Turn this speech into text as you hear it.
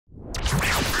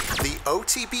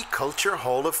OTB Culture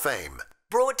Hall of Fame.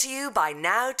 Brought to you by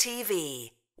Now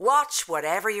TV. Watch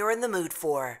whatever you're in the mood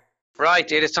for.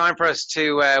 Right, it is time for us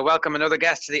to welcome another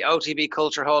guest to the OTB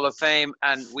Culture Hall of Fame,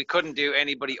 and we couldn't do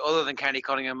anybody other than Kenny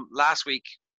Cunningham. Last week,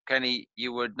 Kenny,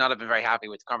 you would not have been very happy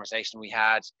with the conversation we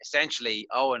had. Essentially,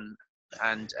 Owen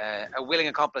and a willing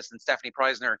accomplice and Stephanie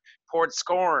Preisner poured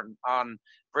scorn on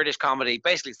British comedy,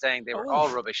 basically saying they were all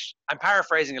rubbish. I'm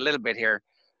paraphrasing a little bit here,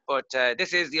 but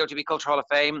this is the OTB Culture Hall of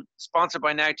Fame, sponsored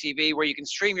by Now TV, where you can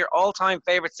stream your all-time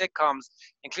favourite sitcoms,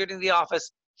 including The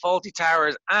Office, Fawlty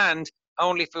Towers, and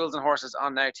Only Fools and Horses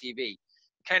on Now TV.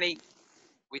 Kenny,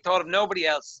 we thought of nobody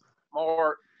else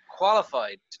more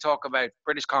qualified to talk about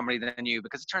British comedy than you,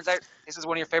 because it turns out this is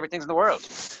one of your favourite things in the world.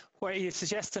 Well, you're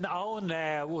suggesting Owen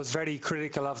was very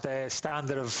critical of the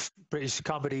standard of British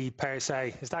comedy per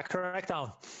se. Is that correct,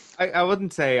 Owen? I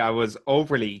wouldn't say I was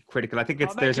overly critical. I think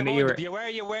there's an era. You were,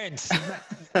 you weren't.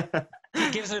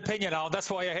 Give us an opinion, Owen.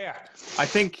 That's why you're here. I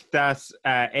think that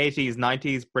 80s,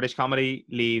 90s British comedy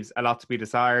leaves a lot to be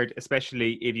desired,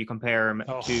 especially if you compare them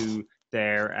to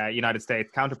their United States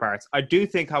counterparts. I do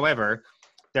think, however,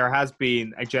 there has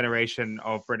been a generation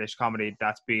of British comedy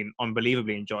that's been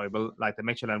unbelievably enjoyable, like the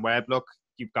Mitchell and Webb look.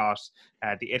 You've got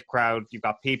the It Crowd, you've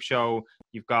got Peep Show,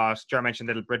 you've got, Ger mentioned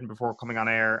Little Britain before coming on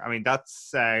air. I mean,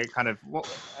 that's kind of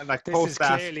like this post is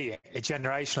that. Clearly a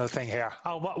generational thing here.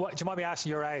 Oh, what do you mind me asking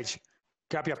your age?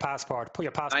 Grab your passport, put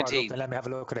your passport 19. up and let me have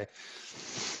a look at it.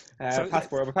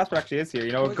 Passport. My passport actually is here.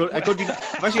 You know, I've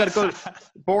actually got a good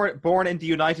born in the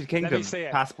United Kingdom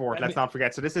passport. Let's not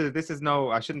forget. So this is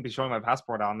no. I shouldn't be showing my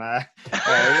passport on. I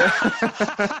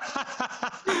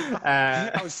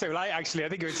was too late. Actually, I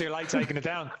think you were too late taking it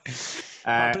down.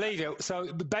 I believe you. So,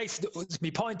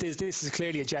 my point is, this is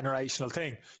clearly a generational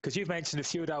thing, because you've mentioned a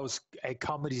few of those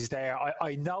comedies there.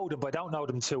 I know them, but I don't know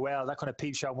them too well. That kind of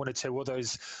Peep Show, one or two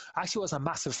others. I actually wasn't a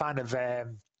massive fan of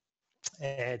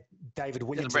David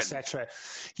Williams, etc.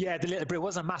 Yeah, the Little Brit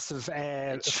was a massive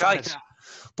fan of that.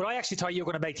 But I actually thought you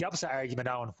were going to make the opposite argument,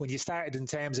 Owen, when you started in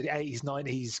terms of the 80s,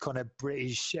 90s kind of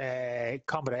British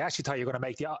comedy. I actually thought you were going to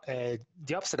make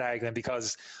the opposite argument,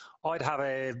 because I'd have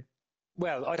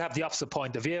the opposite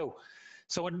point of view.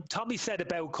 So when Tommy said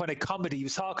about kind of comedy, he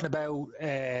was talking about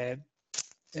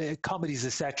comedies,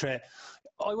 etc.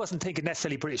 I wasn't thinking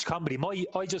necessarily British comedy.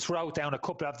 I just wrote down a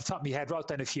couple off the top of my head, wrote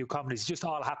down a few comedies, just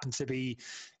all happened to be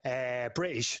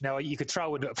British. Now, you could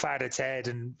throw in Father Ted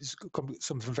and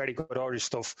some very good Irish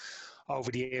stuff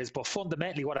over the years, but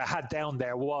fundamentally what I had down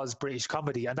there was British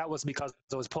comedy, and that wasn't because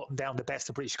I was putting down the best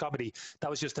of British comedy.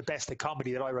 That was just the best of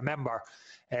comedy that I remember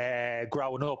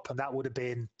growing up, and that would have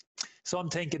been, so I'm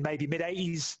thinking maybe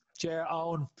mid-80s,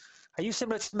 Owen. Are you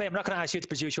similar to me? I'm not going to ask you to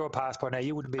produce your passport now.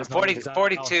 You wouldn't be as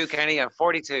 42, Kenny. I'm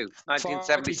 42,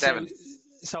 1977. 42.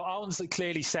 So Owen's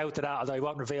clearly south of that, although I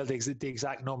won't reveal the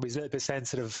exact number. He's a little bit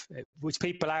sensitive, which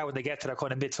people are when they get to their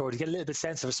kind of mid-40s. They get a little bit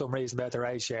sensitive for some reason about their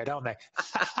age share, don't they?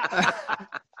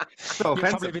 You've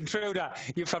probably been through that.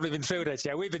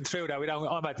 Yeah. We've been through that.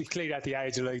 I'm clearly at the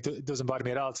age where it doesn't bother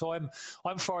me at all. So I'm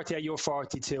 40, you're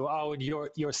 42. Owen,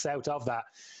 you're south of that.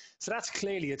 So that's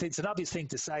clearly, it's an obvious thing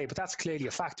to say, but that's clearly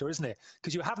a factor, isn't it?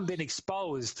 Because you haven't been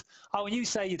exposed. Oh, when you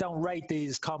say you don't rate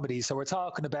these comedies, so we're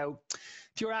talking about,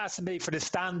 if you're asking me for the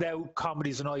standout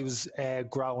comedies when I was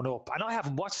growing up, and I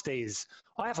haven't watched these.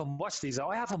 I haven't watched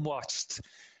Fawlty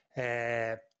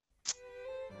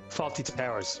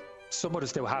Towers. Some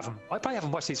others still haven't. I probably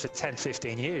haven't watched these for 10,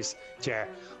 15 years, Ger.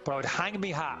 But I would hang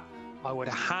me hat.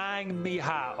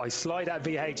 I slide that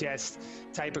VHS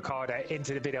tape recorder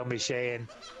into the video machine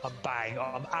and bang,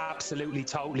 I'm absolutely,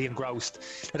 totally engrossed.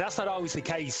 Now, that's not always the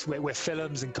case with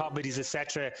films and comedies,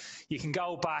 etc. You can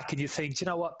go back and you think, you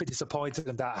know what, a bit disappointed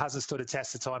in that, hasn't stood a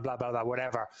test of time, blah, blah, blah,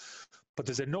 whatever. But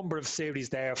there's a number of series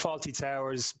there, Fawlty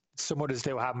Towers, some others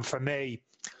do have them, for me,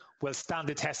 will stand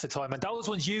the test of time. And those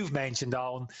ones you've mentioned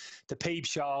on the Peep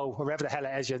Show, wherever the hell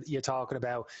it is you're talking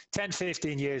about, 10,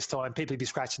 15 years time, people will be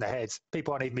scratching their heads. They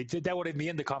won't even be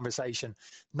in the conversation.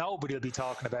 Nobody will be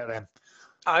talking about them.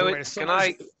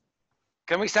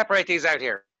 Can we separate these out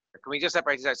here? Can we just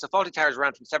separate these out? So Fawlty Towers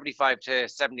ran from 75 to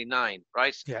 79,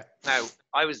 right? Yeah. Now,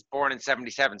 I was born in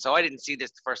 77, so I didn't see this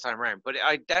the first time around, but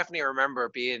I definitely remember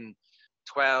being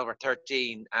 12 or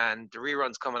 13 and the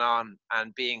reruns coming on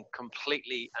and being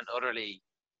completely and utterly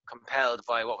compelled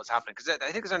by what was happening, because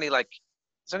I think there's only about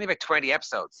 20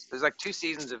 episodes. There's like 2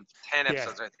 seasons of 10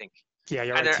 episodes, I think. Yeah,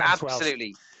 you're and right. they're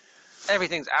absolutely,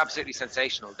 everything's absolutely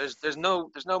sensational. There's no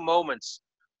moments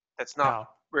that's not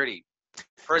really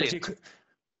brilliant.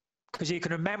 Because you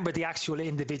can remember the actual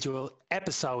individual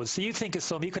episodes. So you think of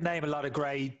some, you can name a lot of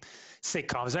great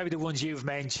sitcoms, maybe the ones you've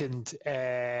mentioned,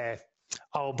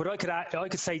 Oh, but I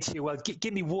could say to you, well,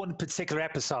 give me one particular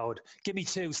episode. Give me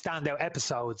two standout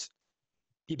episodes.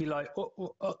 You'd be like,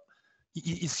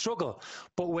 you struggle.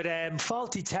 But with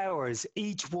Faulty Towers,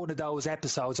 each one of those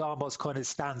episodes almost kind of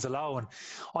stands alone.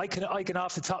 I can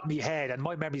off the top of my head, and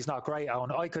my memory's not great,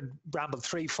 Owen, I could ramble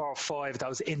 3, 4, 5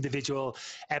 those individual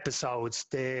episodes.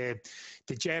 The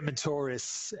German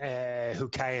tourists who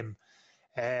came,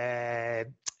 the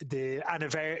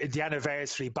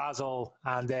anniversary, Basil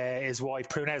and his wife,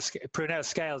 Prunella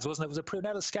Scales, wasn't it? Was it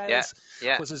Prunella Scales?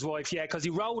 Yeah. Was his wife, yeah, because he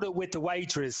wrote it with the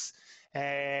waitress,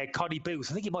 Connie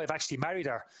Booth. I think he might have actually married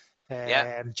her.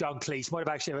 John Cleese might have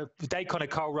actually, they kind of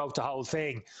co-wrote the whole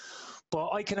thing. But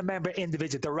I can remember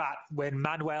individual, the rat, when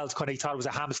Manuel's kind of, he thought it was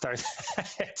a hamster.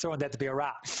 It turned out to be a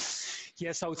rat.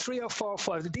 Yeah, so 3 or 4 or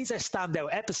 5, these are standout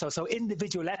episodes. So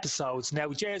individual episodes. Now,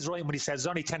 Jared's right when he says there's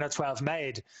only 10 or 12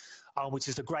 made, which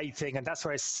is the great thing. And that's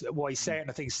why certain,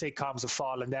 I think, sitcoms have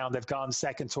fallen down. They've gone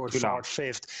second, third, fourth,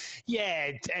 fifth.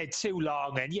 Yeah, too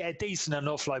long. And yeah, decent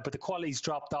enough, but the quality's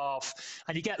dropped off.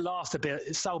 And you get lost a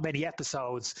bit, so many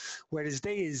episodes. Whereas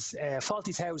these,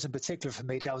 Faulty Towers in particular for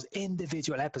me, those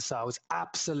individual episodes,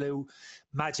 absolute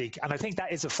magic. And I think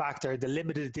that is a factor, the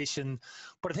limited edition.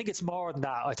 But I think it's more than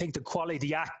that. I think the quality,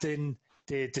 the acting,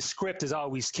 the script is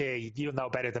always key. You know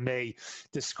better than me.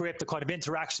 The script, the kind of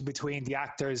interaction between the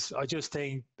actors, I just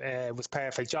think was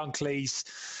perfect. John Cleese,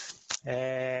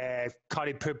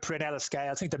 Connie Prunella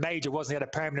Scales. I think the Major wasn't yet a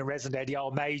permanent resident there. The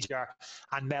old Major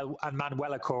and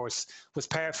Manuel, of course, was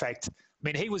perfect. I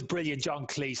mean, he was brilliant, John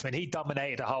Cleese. I mean, he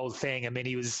dominated the whole thing. I mean,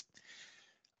 he was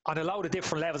on a load of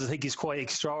different levels. I think he's quite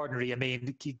extraordinary. I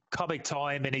mean, comic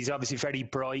time, and he's obviously very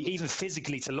bright, even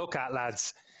physically to look at,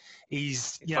 lads.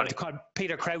 He's, the kind of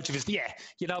Peter Crouch of his,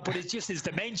 but it's just his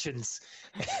dimensions.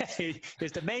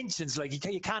 His dimensions,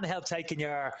 you can't help taking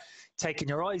your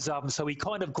eyes off him. So he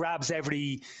kind of grabs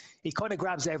every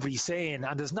scene,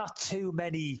 and there's not too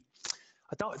many.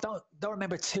 I don't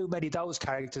remember too many of those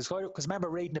characters, because I remember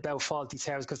reading about Faulty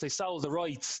Towers because they sold the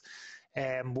rights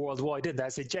worldwide, didn't they?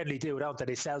 As they generally do, don't they?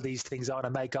 They sell these things on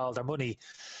and make all their money.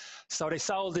 So they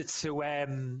sold it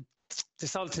to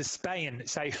Spain,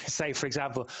 say for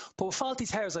example. But with Faulty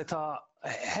Towers, I thought,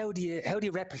 how do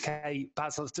you replicate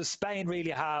Basil? Does Spain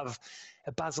really have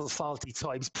a Basil Faulty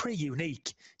type? It's pretty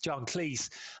unique, John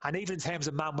Cleese. And even in terms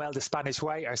of Manuel, the Spanish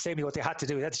waiter, seemingly what they had to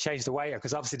do, they had to change the waiter,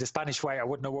 because obviously the Spanish waiter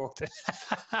wouldn't have worked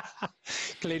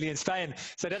clearly in Spain.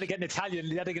 So they had to get an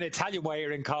Italian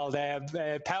waiter in called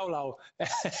Paolo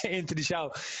into the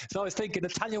show. So I was thinking,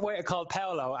 Italian waiter called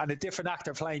Paolo and a different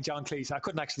actor playing John Cleese. I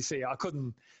couldn't actually see it.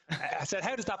 I said,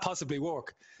 how does that possibly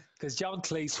work? Because John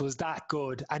Cleese was that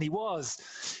good, and he was.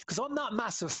 Because I'm not a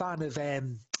massive fan of what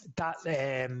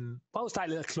was that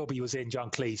little club he was in,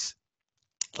 John Cleese?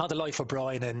 Not the Life of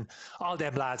Brian and all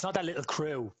them lads. Not that little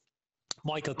crew.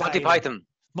 Monty Python.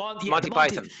 Monty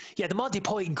Python. Yeah, the Monty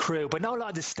Python crew, but not a lot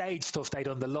of the stage stuff they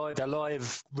done, their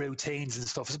live routines and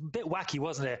stuff. It's a bit wacky,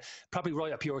 wasn't it? Probably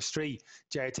right up your street,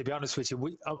 Jerry. To be honest with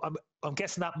you, I'm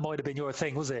guessing that might have been your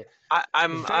thing, was it?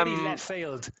 I'm left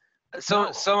field.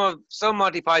 Some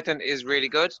Monty Python is really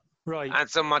good, right? And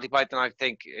some Monty Python I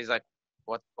think is like,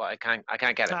 what I can't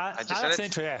get it. That's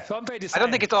interesting. Yeah, so I'm very the same. I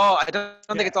don't think it's all. I don't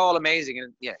think it's all amazing.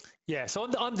 And yeah. So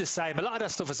I'm the same. A lot of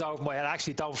that stuff is over my head. I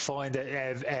actually don't find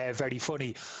it very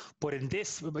funny. But in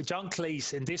this, John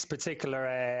Cleese in this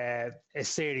particular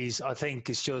series, I think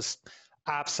is just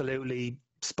absolutely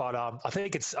spot on. I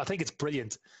think it's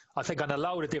brilliant. I think on a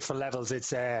load of different levels,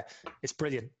 it's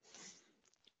brilliant.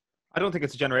 I don't think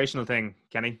it's a generational thing,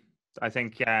 Kenny. I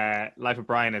think Life of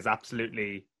Brian is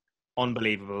absolutely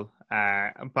unbelievable.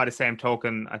 By the same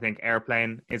token, I think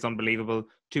Airplane is unbelievable.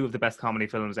 2 of the best comedy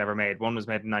films ever made. One was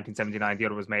made in 1979, the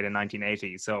other was made in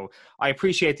 1980. So I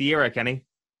appreciate the era, Kenny.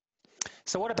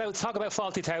 So talk about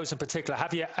Faulty Towers in particular.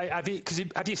 Have you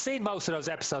seen most of those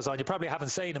episodes on? You probably haven't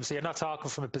seen them, so you're not talking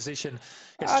from a position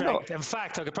of strength. In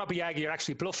fact, I could probably argue you're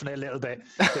actually bluffing it a little bit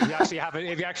if you actually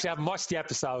haven't watched the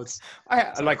episodes.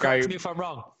 Correct me if I'm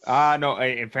wrong. No,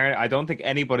 in fairness, I don't think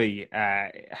anybody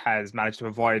has managed to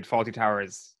avoid Faulty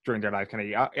Towers during their life,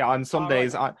 Kenny. On some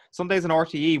days on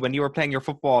RTE, when you were playing your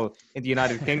football in the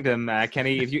United Kingdom,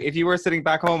 Kenny, if you were sitting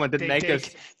back home and didn't make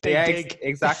it,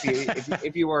 exactly.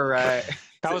 If you were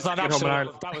that was not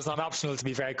optional. That was not optional, to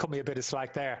be fair. Cut me a bit of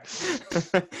slack there.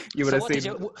 You would have seen.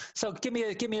 So give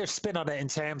me your spin on it in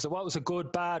terms of what was a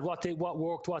good, bad, what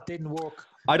worked, what didn't work.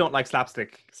 I don't like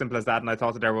slapstick, simple as that. And I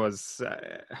thought that there was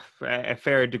a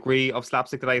fair degree of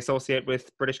slapstick that I associate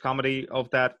with British comedy of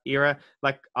that era.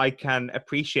 Like, I can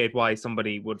appreciate why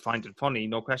somebody would find it funny,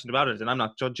 no question about it. And I'm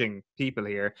not judging people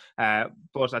here.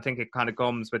 But I think it kind of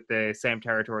comes with the same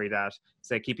territory that,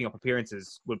 say, Keeping Up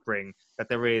Appearances would bring, that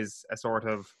there is a sort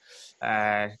of,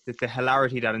 the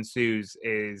hilarity that ensues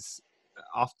is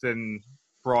often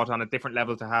brought on a different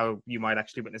level to how you might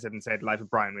actually witness it in, say, The Life of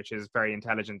Brian, which is very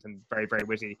intelligent and very, very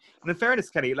witty. And in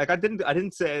fairness, Kenny, like I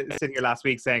didn't sit here last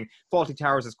week saying Fawlty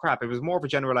Towers is crap. It was more of a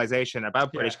generalization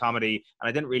about British comedy, and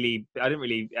I didn't really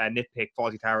nitpick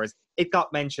Fawlty Towers. It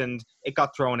got mentioned, it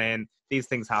got thrown in. These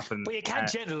things happen. But you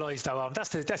can't generalise, though.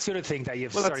 That's the other thing that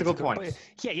you've. Well, that's a good point.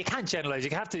 Yeah, you can't generalise. You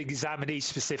have to examine each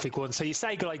specific one. So you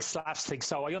say like slapstick.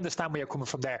 So I understand where you're coming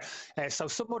from there. So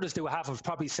some others do have them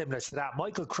probably similar to that.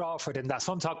 Michael Crawford in that.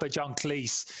 Some talk about John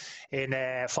Cleese in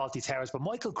Fawlty Towers, but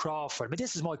Michael Crawford. I mean,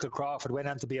 this is Michael Crawford. Went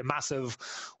on to be a massive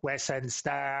West End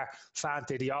star,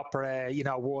 Phantom of the Opera,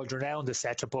 world renowned,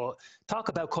 etc. But talk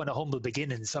about kind of humble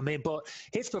beginnings. I mean, but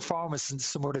his performance and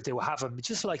some others do have him.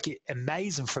 Just like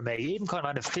amazing for me. Even kind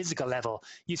of on a physical level,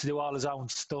 he used to do all his own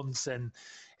stunts and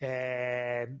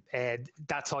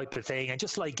that type of thing, and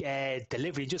just like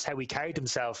delivery, just how he carried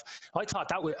himself. I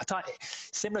thought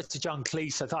similar to John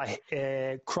Cleese. I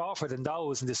thought Crawford and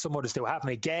those, and there's some others do have him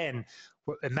again,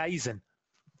 were amazing.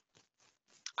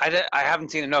 I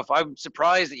haven't seen enough. I'm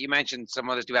surprised that you mentioned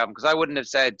some others do have them, because I wouldn't have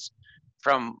said,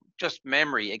 from just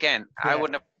memory again, I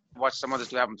wouldn't have watched some others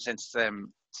do have them since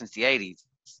the 80s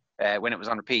when it was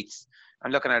on repeats.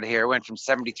 I'm looking at it here. It went from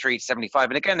 73 to 75.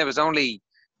 And again, there was only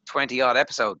 20-odd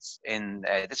episodes in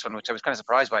this one, which I was kind of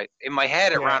surprised by. In my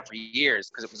head, it ran for years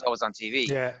because it was always on TV.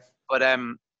 Yeah. But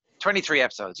 23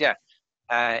 episodes,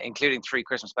 including 3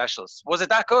 Christmas specials. Was it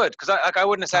that good? Because I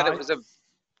wouldn't have said it was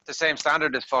the same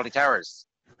standard as Fawlty Towers.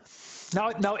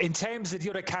 No, in terms of the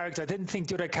other character, I didn't think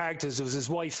the other characters, it was his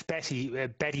wife, Betty.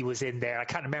 Betty was in there. I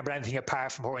can't remember anything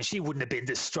apart from her, and she wouldn't have been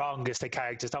the strongest of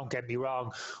characters, don't get me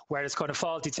wrong. Whereas kind of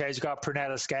Fawlty Towers, you got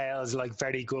Prunella Scales, like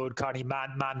very good, Connie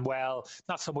Manuel,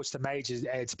 not so much the majors,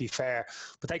 to be fair,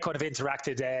 but they kind of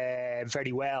interacted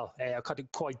very well,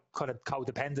 quite kind of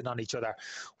codependent on each other.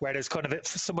 Whereas kind of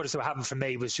some others that happened for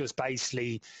me was just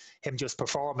basically him just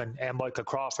performing, Michael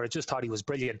Crawford. I just thought he was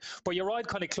brilliant. But you're right,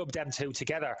 kind of club them two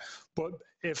together. But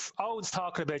if Owen's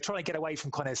talking about trying to get away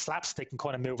from kind of slapstick and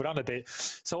kind of move it on a bit,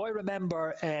 so I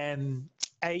remember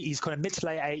 80s, kind of mid to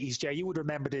late 80s, Jerry, you would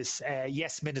remember this,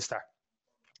 Yes Minister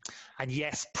and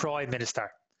Yes Prime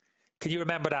Minister. Can you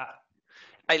remember that?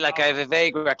 I have a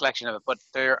vague recollection of it, but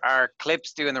there are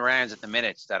clips doing the rounds at the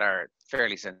minute that are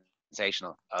fairly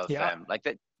sensational.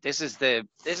 This is the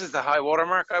high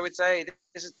watermark, I would say.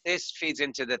 This feeds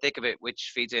into The Thick of It,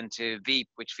 which feeds into Veep,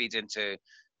 which feeds into,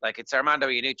 like, it's Armando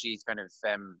Iannucci's kind of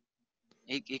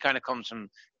he kind of comes from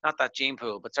not that gene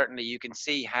pool, but certainly you can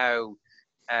see how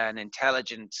an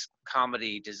intelligent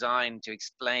comedy designed to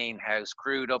explain how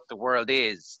screwed up the world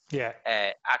is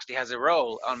actually has a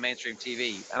role on mainstream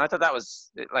TV. And I thought that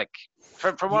was, like,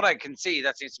 from what I can see,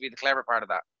 that seems to be the clever part of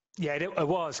that. Yeah, it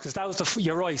was, because that was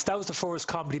you're right, that was the first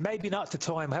comedy, maybe not at the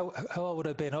time. How old would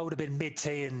I have been? I would have been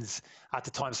mid-teens at the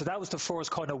time. So that was the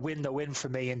first kind of window in for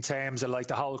me in terms of like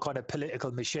the whole kind of political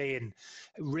machine,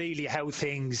 really how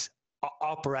things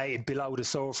operated below the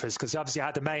surface, because obviously I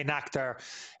had the main actor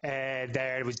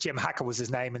there. It was Jim Hacker was his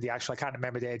name in the actual, I can't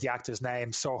remember the actor's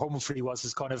name. Sir Humphrey was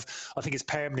his kind of, I think his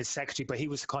permanent secretary, but he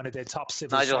was kind of the top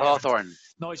civil Nigel servant. Hawthorne.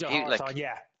 Nigel Hawthorne,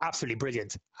 yeah, absolutely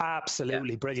brilliant.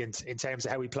 Absolutely brilliant in terms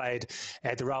of how he played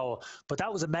the role. But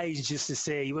that was amazing just to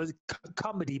see. It was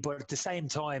comedy, but at the same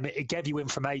time, it gave you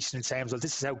information in terms of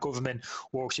this is how government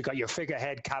works. You got your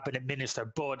figurehead cabinet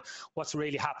minister, but what's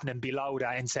really happening below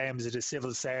that in terms of the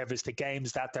civil service, the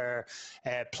games that they're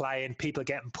playing, people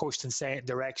getting pushed in certain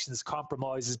directions,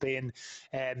 compromises being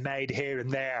made here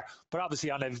and there, but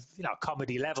obviously on a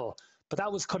comedy level. But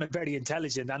that was kind of very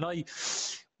intelligent. And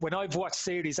when I've watched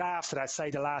series after that, say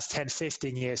the last 10,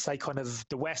 15 years, say kind of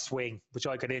The West Wing, which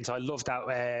I got into, I loved that,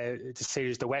 the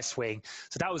series The West Wing.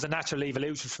 So that was a natural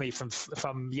evolution for me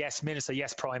from Yes Minister,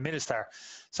 Yes Prime Minister.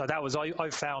 So that was,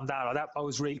 I found that I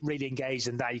was really engaged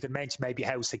in that. You could mention maybe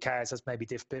House of Cards, that's maybe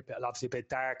obviously a bit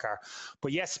darker.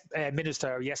 But Yes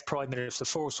Minister, Yes Prime Minister, the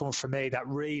first one for me that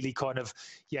really kind of,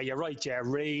 yeah, you're right, yeah,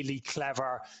 really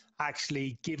clever,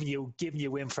 actually giving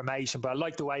you information. But I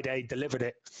like the way they delivered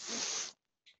it.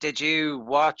 Did you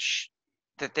watch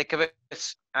The Thick of It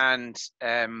and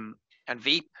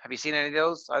Veep? Have you seen any of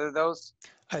those? Either of those?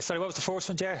 Sorry, what was the first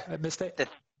one, Jer? I missed it.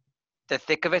 The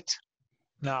Thick of It.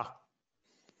 No.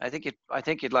 I think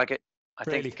you'd like it. I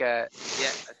Really? think, I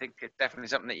think it's definitely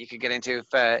something that you could get into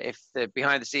if the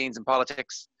behind the scenes in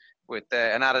politics with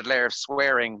an added layer of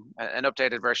swearing, an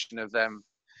updated version of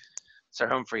Sir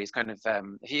Humphrey is kind of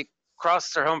if you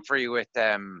cross Sir Humphrey with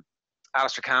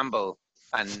Alistair Campbell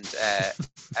and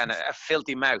a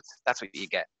filthy mouth, that's what you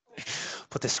get.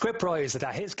 But the script writers,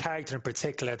 that his character in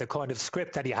particular, the kind of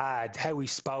script that he had, how he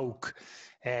spoke,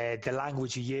 the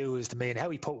language he used, I mean, how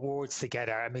he put words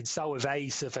together. I mean, so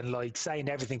evasive and like saying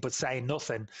everything but saying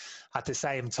nothing at the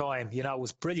same time. You know, it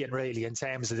was brilliant, really, in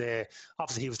terms of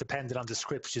obviously he was dependent on the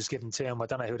script which was given to him. I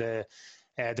don't know who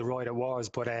the writer was,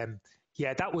 but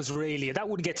yeah, that was really, that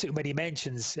wouldn't get too many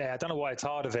mentions. I don't know why I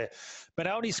thought of it, but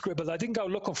I only scribbled. I didn't go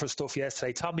looking for stuff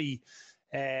yesterday. Tommy,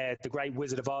 the great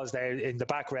Wizard of Oz there in the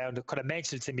background, kind of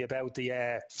mentioned to me about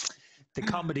the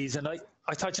comedies, and I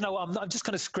thought, you know what, I'm just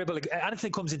going to scribble. Anything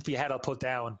that comes into my head, I'll put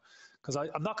down, because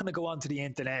I'm not going to go onto the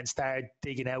internet and start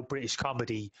digging out British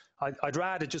comedy. I'd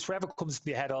rather just whatever comes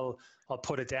into my head, I'll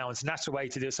put it down. It's a natural way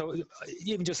to do it. So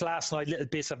even just last night, little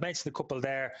bits, I've mentioned a couple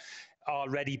there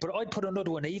already, but I'd put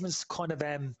another one, even kind of,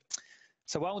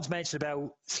 so Owen's mentioned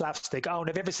about slapstick. Owen,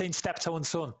 have you ever seen Steptoe and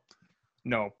Son?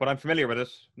 No, but I'm familiar with it.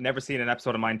 Never seen an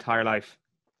episode in my entire life.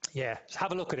 Yeah,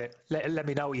 have a look at it. Let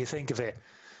me know what you think of it.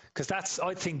 Because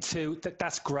I think too,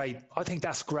 that's great. I think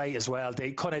that's great as well.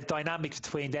 The kind of dynamic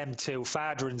between them two,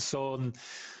 father and son,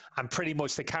 and pretty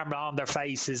much the camera on their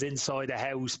faces inside the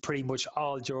house, pretty much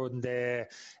all during the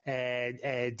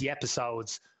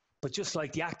episodes. But just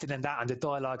like the acting in that and the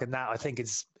dialogue in that, I think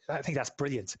that's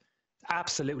brilliant.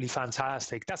 Absolutely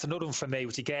fantastic. That's another one for me,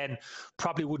 which again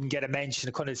probably wouldn't get a mention.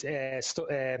 It kind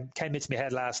of came into my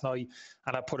head last night,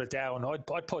 and I put it down. I'd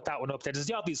put that one up there. There's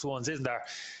the obvious ones, isn't there?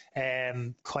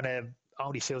 Kind of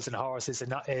Only Fools and Horses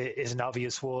is an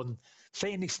obvious one.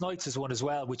 Phoenix Nights is one as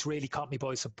well, which really caught me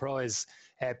by surprise.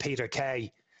 Peter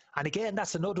Kay, and again,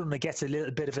 that's another one that gets a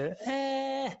little bit of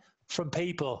a from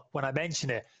people when I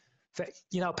mention it.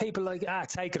 You know, people like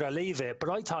take it or leave it, but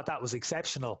I thought that was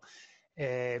exceptional.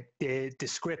 The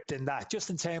script in that, just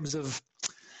in terms of,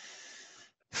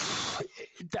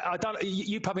 I don't.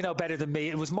 You probably know better than me.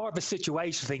 It was more of a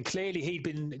situation thing. Clearly,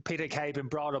 Peter Kay had been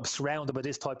brought up surrounded by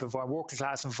this type of environment, working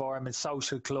class environment,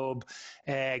 social club,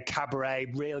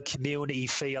 cabaret, real community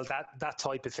feel, that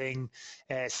type of thing.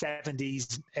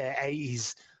 70s,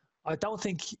 80s. I don't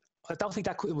think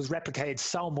that it was replicated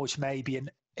so much maybe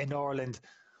in Ireland,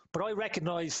 but I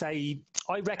recognise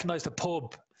the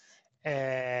pub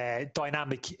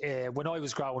dynamic when I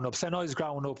was growing up. So when I was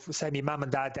growing up, say my mum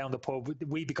and dad down the pub,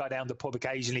 we'd go down the pub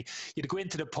occasionally. You'd go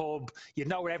into the bub, you'd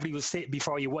know where everybody was sitting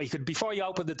before you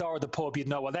open the door of the pub, you'd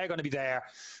know, well, they're going to be there,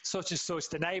 such and such,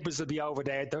 the neighbours will be over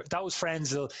there, those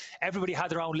friends everybody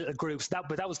had their own little groups.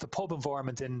 But that was the pub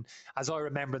environment, and as I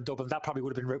remember in Dublin, that probably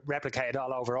would have been replicated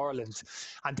all over Ireland.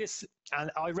 And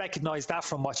I recognised that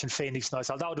from watching Phoenix Nights.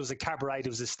 Although there was a cabaret,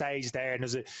 there was a stage there, and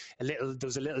there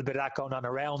was a little bit of that going on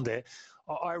around it.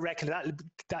 I reckon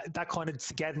that kind of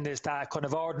togetherness, that kind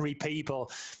of ordinary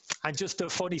people, and just the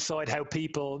funny side, how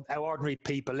ordinary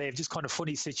people live, just kind of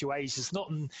funny situations,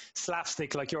 nothing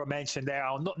slapstick like you were mentioning there,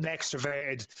 nothing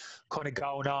extroverted kind of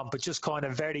going on, but just kind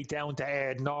of very down to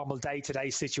earth, normal day-to-day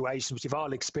situations which you've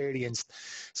all experienced.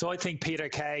 So I think Peter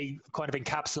Kay kind of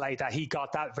encapsulated that. He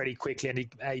got that very quickly, and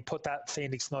he put that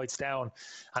Phoenix Nights down,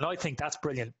 and I think that's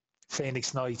brilliant.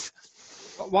 Phoenix Nights.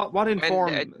 What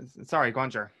informed? Sorry, go on,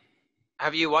 Ger.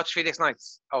 Have you watched Phoenix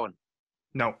Nights, Owen?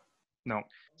 No.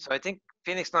 So I think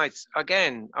Phoenix Nights,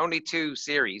 again, only 2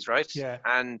 series, right? Yeah.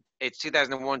 And it's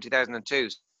 2001, 2002.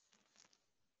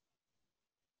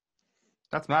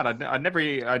 That's mad. I'd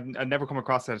never come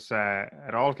across it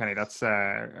at all, Kenny. That's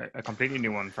a completely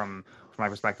new one from my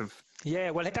perspective.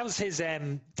 Yeah, well, that was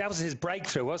his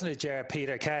breakthrough, wasn't it, Ger?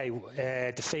 Peter Kay,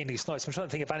 the Phoenix Nights. I'm trying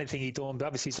to think of anything he'd done, but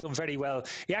obviously he's done very well.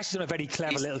 He actually done a very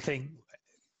clever little thing.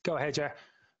 Go ahead, Ger.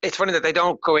 It's funny that they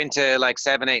don't go into like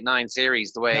 7, 8, 9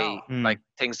 series the way like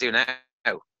things do now.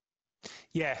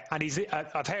 Yeah, and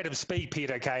I've heard him speak,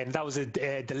 Peter Kay, and that was a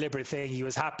deliberate thing. He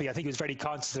was happy. I think he was very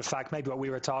conscious of the fact, maybe what we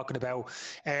were talking about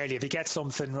earlier. If you get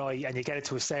something right and you get it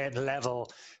to a certain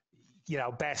level, you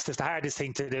know, best is the hardest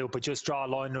thing to do, but just draw a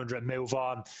line under it and move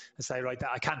on and say, right,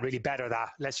 I can't really better that.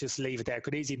 Let's just leave it there.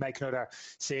 Could easily make another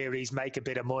series, make a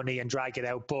bit of money and drag it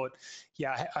out. But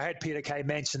yeah, I heard Peter Kay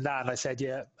mention that, and I said,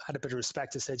 yeah, I had a bit of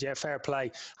respect. I said, yeah, fair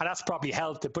play. And that's probably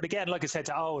helped it. But again, like I said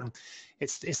to Owen,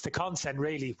 it's the content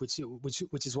really, which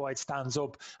is why it stands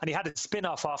up. And he had a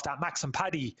spin-off off that, Max and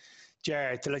Paddy,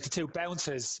 Jared, like the 2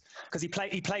 bouncers, because he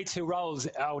played 2 roles.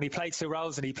 Oh, and he played 2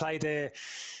 roles, and he played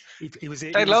He was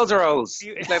played loads of roles.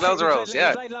 He played loads of roles,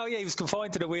 yeah. He was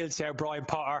confined to the wheelchair. Brian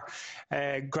Potter,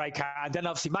 great car. And then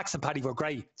obviously Max and Paddy were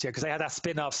great, because they had that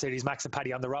spin-off series, Max and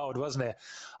Paddy on the Road, wasn't it?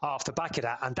 Off the back of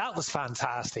that. And that was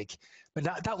fantastic. I mean,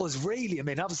 that was really, I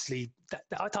mean, obviously,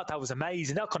 I thought that was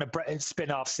amazing. That kind of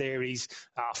spin-off series,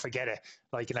 forget it.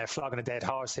 Like, flogging a dead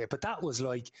horse here. But that was,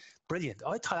 like, brilliant.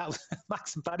 I thought that was,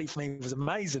 Max and Paddy for me was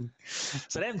amazing.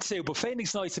 So them two. But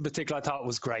Phoenix Nights in particular, I thought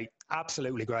was great.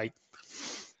 Absolutely great.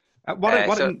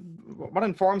 What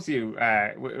informs you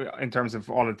in terms of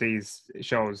all of these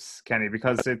shows, Kenny?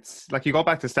 Because it's like you go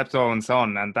back to Steptoe and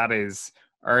Son, and that is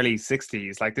early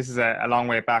 60s. Like, this is a long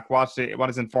way back. What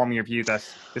is informing your view that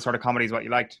this sort of comedy is what you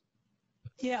liked?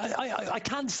 Yeah, I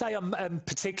can't say I'm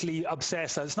particularly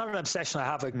obsessed. It's not an obsession I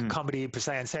have with comedy per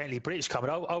se, and certainly British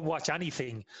comedy. I'll watch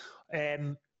anything.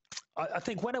 I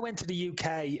think when I went to the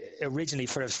UK originally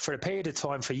for a period of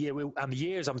time, for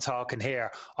years I'm talking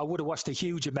here, I would have watched a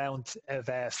huge amount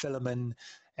of film and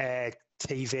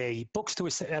TV,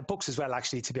 books as well,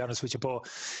 actually, to be honest with you. But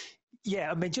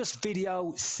yeah, I mean, just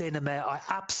video, cinema, I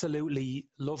absolutely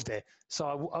loved it.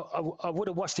 So I would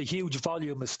have watched a huge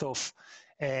volume of stuff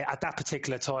at that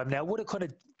particular time. Now, I would have kind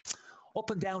of up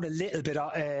and down a little bit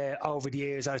over the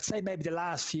years. I'd say maybe the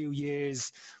last few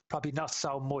years, probably not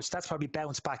so much. That's probably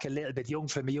bounced back a little bit. Young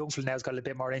film now's got a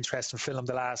bit more interest in film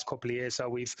the last couple of years, so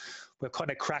we've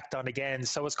kind of cracked on again.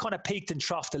 So it's kind of peaked and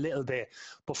troughed a little bit.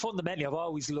 But fundamentally, I've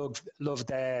always loved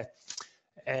film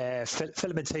and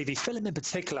TV, film in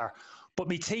particular. But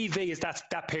my TV is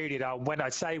that period. When I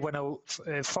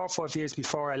 4 or 5 years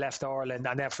before I left Ireland,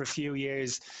 and then for a few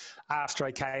years after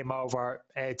I came over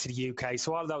to the UK.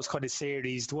 So all those kind of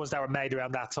series, the ones that were made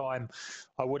around that time,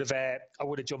 I would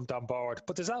have jumped on board.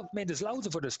 But there's loads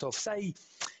of other stuff. Say,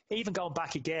 even going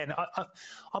back again,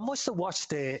 I must have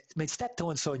watched Steptoe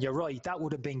and Son. You're right. That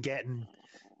wouldn't be getting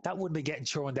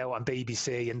churned out on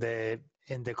BBC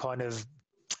in the kind of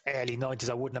early 90s.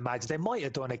 I wouldn't imagine. They might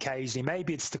have done occasionally.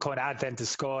 Maybe it's the kind of advent of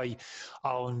Sky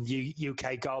on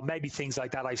UK Go. Maybe things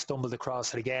like that I stumbled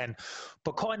across it again.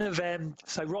 But kind of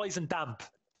so Rise and Damp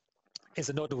is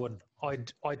another one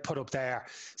I'd put up there.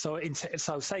 So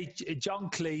say John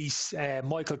Cleese,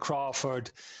 Michael Crawford,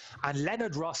 and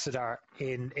Leonard Rossiter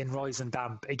in Rise and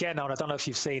Damp. Again, I don't know if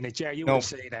you've seen it. Jerry, you would have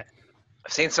seen it.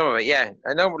 I've seen some of it, yeah.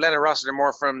 I know Leonard Rossiter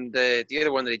more from the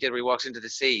other one that he did where he walks into the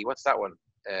sea. What's that one?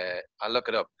 I'll look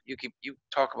it up. You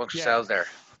talk amongst yourselves there.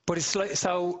 But it's like,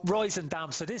 so Rise and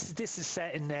Damp. So this is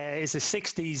set in is the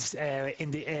 60s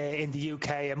in the UK.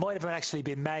 It might have actually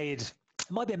been made. It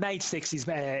might be made 60s,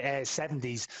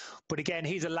 70s. But again,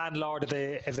 he's a landlord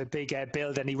of a big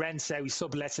building. He rents out, he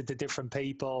sublets it to different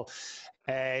people.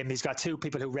 He's got two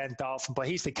people who rent off him, but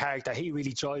he's the character. He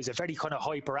really enjoys it. Very kind of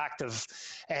hyperactive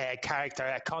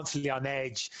character, constantly on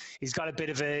edge. He's got a bit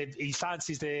of he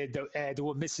fancies the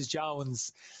one Mrs.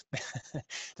 Jones,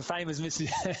 the famous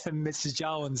Mrs.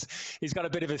 Jones. He's got a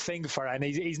bit of a thing for her, and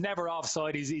he's never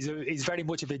offside. He's very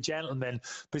much of a gentleman,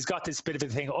 but he's got this bit of a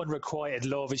thing, unrequited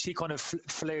love, and she kind of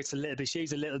flirts a little bit.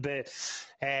 She's a little bit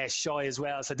shy as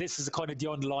well. So this is kind of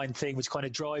the underlying thing which kind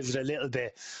of drives it a little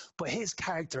bit. But his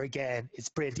character, again, it's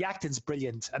brilliant. The acting's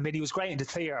brilliant. I mean, he was great in the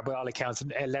theatre by all accounts.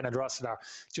 Leonard Rossiter,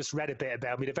 just read a bit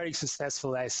about him. He had a very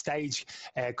successful stage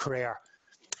career.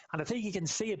 And I think you can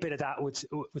see a bit of that with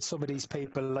some of these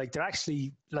people. Like, they're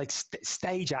actually like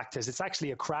stage actors. It's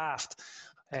actually a craft.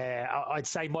 I'd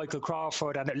say Michael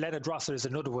Crawford and Leonard Rossiter is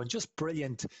another one. Just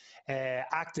brilliant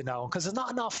acting on, because there's not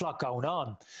an awful lot going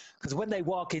on. Because when they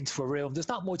walk into a room, there's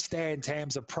not much there in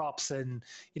terms of props, and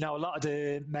a lot of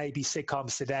the maybe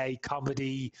sitcoms today,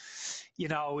 comedy,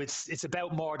 it's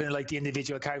about more than like the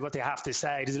individual character, what they have to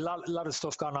say. There's a lot of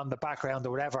stuff going on in the background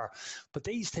or whatever. But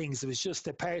these things, it was just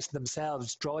the person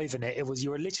themselves driving it.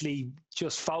 You were literally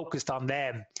just focused on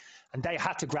them. And they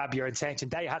had to grab your attention.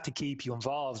 They had to keep you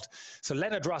involved. So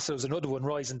Leonard Rossiter was another one,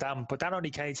 Rise and Damp, but that only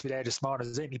came to me there this morning. I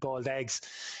was eating boiled eggs.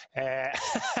 And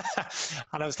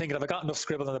I was thinking, have I got enough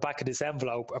scribbled on the back of this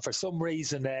envelope? And for some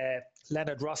reason,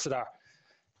 Leonard Rossiter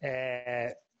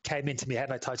came into my head,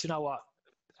 and I thought, you know what?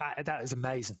 That is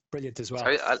amazing. Brilliant as well.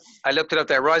 So I looked it up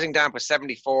there. Rising Damp was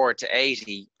 74 to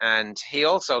 80. And he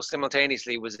also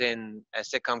simultaneously was in a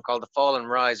sitcom called The Fall and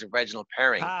Rise of Reginald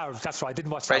Perrin. Ah, that's right. I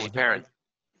didn't watch that one. Perrin.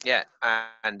 Yeah,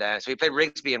 and so he played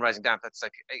Rigsby in Rising Damp. That's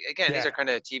like, again, these are kind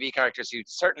of TV characters who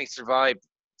certainly survived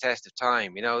the test of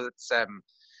time. It's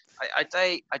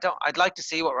I'd like to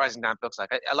see what Rising Damp looks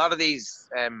like. A lot of these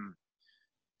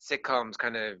sitcoms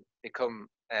kind of become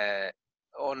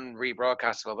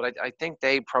unrebroadcastable, but I think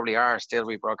they probably are still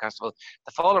rebroadcastable.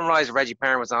 The Fall and Rise of Reggie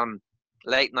Perrin was on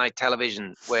late night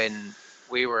television when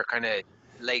we were kind of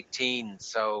late teens,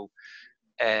 so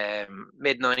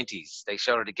mid '90s. They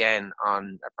showed it again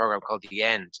on a program called The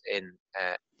End in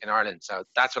Ireland. So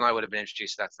that's when I would have been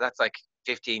introduced to that. So that's like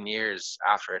 15 years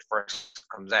after it first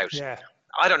comes out. Yeah.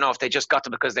 I don't know if they just got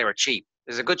them because they were cheap.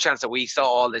 There's a good chance that we saw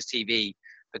all this TV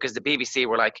because the BBC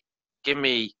were like, give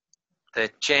me the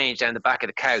change down the back of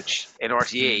the couch in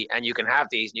RTE and you can have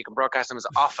these and you can broadcast them as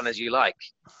often as you like.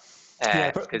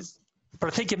 But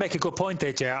I think you make a good point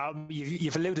there, Ger.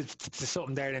 You've alluded to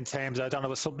something there in terms, I don't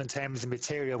know, something in terms of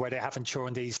material where they haven't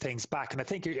churned these things back. And I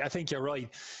think you're right.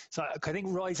 So I think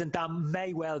Rise and Dam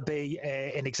may well be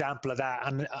an example of that.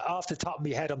 And off the top of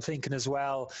my head, I'm thinking as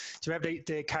well, do you remember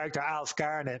the character Alf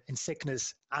Garnett in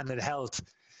Sickness and in Health?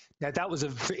 Now,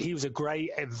 he was a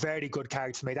very good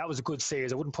character to me. That was a good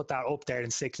series. I wouldn't put that up there in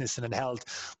Sickness and in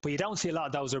Health. But you don't see a lot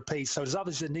of those repeats. So there's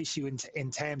obviously an issue in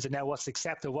terms of now what's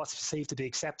acceptable, what's perceived to be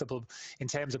acceptable in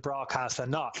terms of broadcast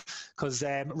and not. Because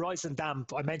Rise and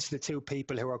Damp, I mentioned the two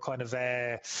people who are kind of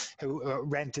who are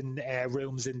renting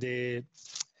rooms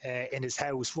in his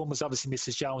house. One was obviously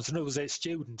Mrs. Jones, and it was a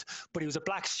student, but he was a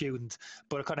black student,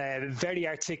 but kind of very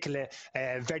articulate,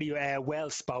 very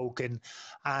well-spoken.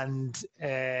 And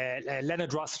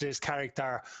Leonard Rossiter's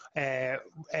character,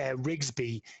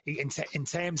 Rigsby, in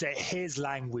terms of his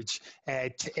language,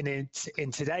 in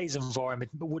today's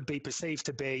environment, would be perceived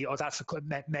to be, that's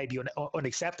maybe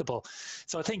unacceptable.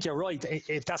 So I think you're right,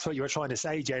 if that's what you were trying to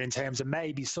say, Jerry, in terms of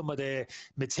maybe some of the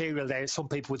material there, some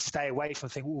people would stay away from,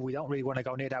 think, we don't really want to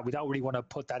go near that. We don't really want to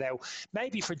put that out,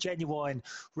 maybe for genuine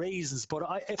reasons.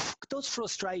 But it does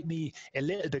frustrate me a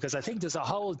little because I think there's a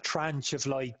whole tranche of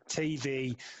like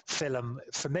TV, film.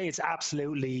 For me, it's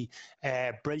absolutely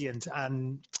brilliant.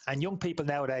 And young people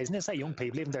nowadays, and I say young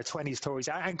people, even their 20s,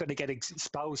 30s, aren't going to get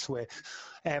exposed to it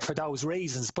for those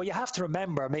reasons. But you have to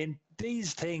remember, I mean,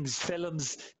 these things,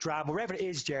 films, drama, wherever it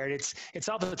is, Jared, it's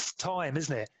of its time,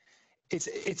 isn't it? It's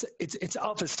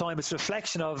of its time. It's a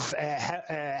reflection of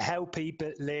how people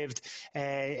lived,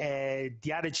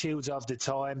 the attitudes of the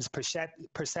times,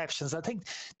 perceptions. I think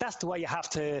that's the way you have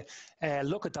to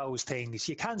look at those things.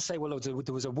 You can't say, well, there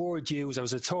was a word used, there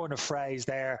was a turn of phrase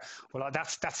there. Well,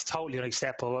 that's totally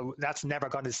unacceptable. That's never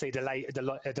going to see the light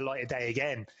of day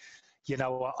again, you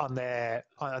know,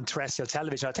 on terrestrial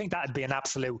television. I think that'd be an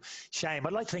absolute shame.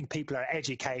 I'd like to think people are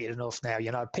educated enough now,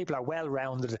 you know, people are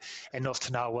well-rounded enough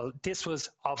to know, well, this was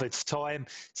of its time.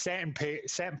 Certain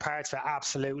parts are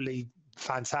absolutely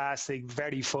fantastic,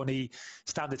 very funny,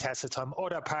 stand the test of time.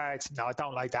 Other parts, no, I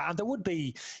don't like that. And there would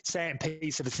be certain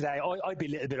pieces of it today, I'd be a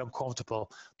little bit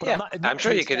uncomfortable. But yeah, I'm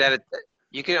sure you could edit.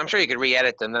 I'm sure you could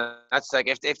re-edit them. That's like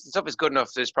if the stuff is good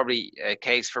enough, there's probably a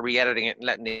case for re-editing it and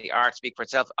letting the art speak for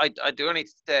itself. The only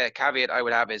caveat I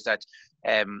would have is that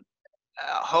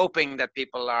hoping that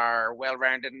people are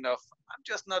well-rounded enough. I'm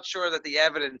just not sure that the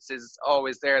evidence is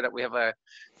always there that we have a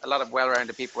lot of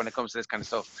well-rounded people when it comes to this kind of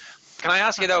stuff. Can I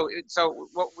ask you though? So,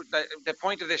 what the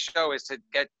point of this show is to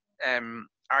get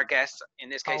our guests, in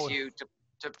this case you,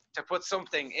 to put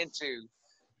something into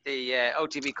the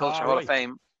OTB Culture Hall of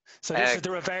Fame. So this is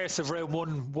the reverse of room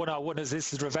 101.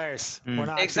 This is reverse. We're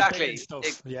not exactly.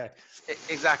 Stuff. Yeah.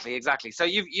 Exactly. So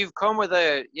you've come with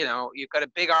you've got a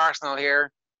big arsenal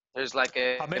here. There's like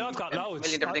I've got loads.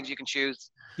 Million different things you can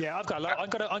choose. Yeah, I've got.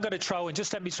 I'm gonna throw in.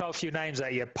 Just let me throw a few names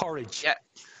at you. Porridge. Yeah.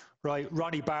 Right.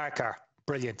 Ronnie Barker.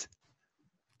 Brilliant.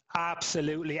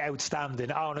 Absolutely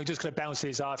outstanding. Oh, I'm just going to bounce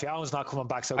these off you. Owen's not coming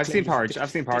back. So I've seen Porridge.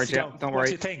 Yeah, don't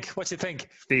worry. What do you think?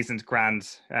 Decent,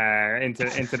 grand. Into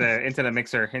the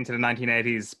mixer, into the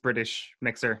 1980s British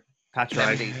mixer. Catch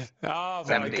right. Oh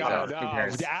my God! Oh,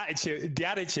 the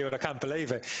attitude! I can't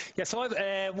believe it. Yeah. So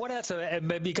what else?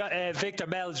 You got Victor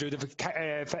Meldrew,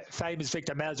 the famous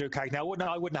Victor Meldrew character.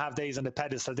 Now, I wouldn't have these on the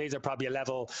pedestal. These are probably a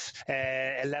level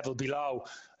below.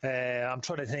 I'm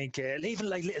trying to think. Even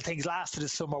like little things, Last of the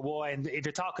Summer Wine. If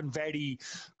you're talking very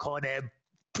kind of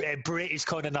British,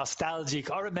 kind of nostalgic,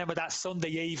 I remember that Sunday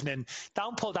evening.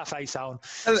 Don't pull that face on.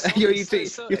 You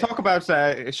talk about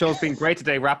shows being great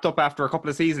today, wrapped up after a couple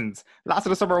of seasons. Last of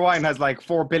the Summer Wine has like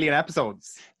 4 billion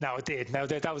episodes. No, it did. No,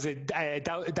 that was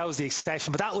that was the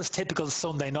exception, but that was typical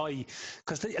Sunday night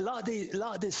because a lot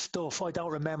of this stuff I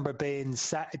don't remember being.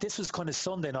 This was kind of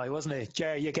Sunday night, wasn't it,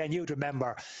 Jerry? Again, you'd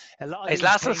remember a lot. Of Is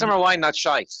Last of the Summer Wine not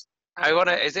shite?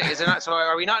 Is it not? So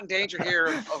are we not in danger here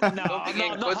of lumping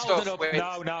in good stuff? No.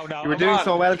 You were doing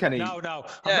so well, Kenny. No. I'm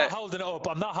not holding it up.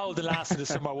 I'm not holding Last of the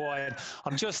Summer Wine.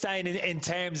 I'm just saying in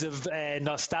terms of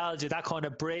nostalgia, that kind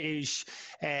of British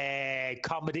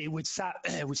comedy, which sat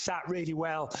really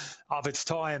well of its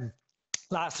time.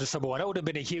 Last of the Summer one. I would have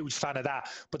been a huge fan of that,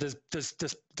 but there's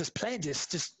plenty,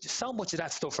 just so much of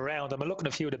that stuff around. I'm looking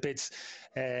at a few of the bits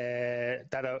there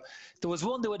was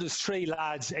one where there was three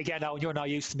lads. Again, now you're not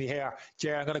used to me here,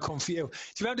 Jerry. I'm going to come for you. Do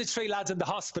you remember the three lads in the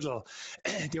hospital?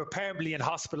 They were permanently in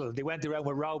hospital. They went around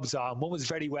with robes on. One was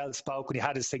very well spoken. He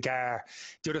had a cigar.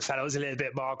 The other fellow was a little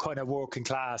bit more kind of working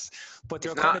class, but they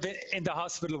were kind of in the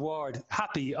hospital ward.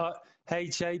 Happy.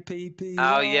 HAPP.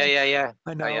 Oh yeah.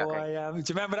 I know. Oh, yeah, okay. I am. Do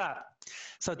you remember that?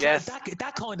 So yes.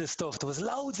 that kind of stuff. There was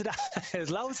loads of that.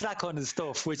 There's loads of that kind of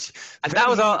stuff. And that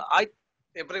was all.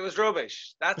 But it was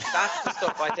rubbish. That's the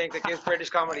stuff I think that gives British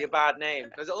comedy a bad name,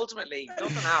 because ultimately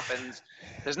nothing happens.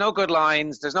 There's no good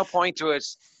lines. There's no point to it.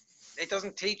 It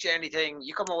doesn't teach you anything.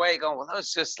 You come away going, well, that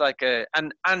was just like a...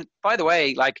 And by the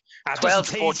way, like 12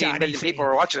 to 14 million people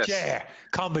are watching it. Yeah,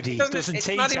 comedy doesn't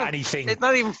teach anything. It's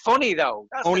not even funny, though.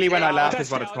 Only when I laugh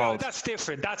is what it's called. That's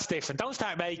different. Don't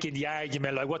start making the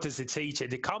argument like, what does it teach you?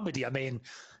 The comedy, I mean...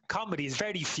 Comedy is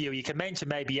very few. You can mention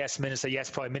maybe Yes Minister, Yes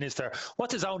Prime Minister. What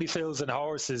does Only Fools and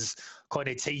Horses kind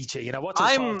of teach you? You know, what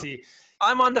does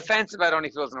I'm on the fence about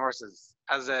Only Fools and Horses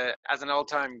as an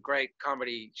all-time great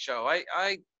comedy show.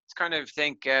 I kind of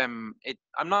think I'm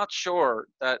not sure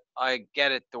that I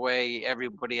get it the way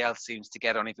everybody else seems to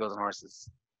get Only Fools and Horses.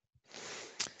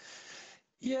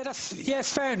 Yeah,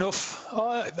 it's fair enough.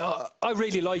 I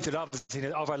really liked it.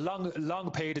 Obviously, over a long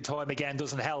period of time, again,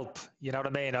 doesn't help. You know what I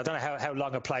mean? I don't know how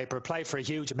long I played, but I played for a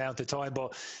huge amount of time.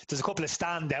 But there's a couple of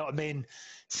standout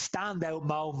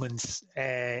moments.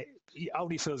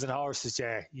 Only Fools and Horses,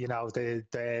 yeah. You know,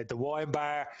 the wine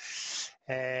bar,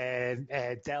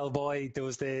 Del Boy. There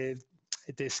was the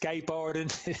skateboarding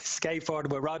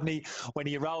with Rodney when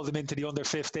he rolled him into the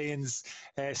under-15s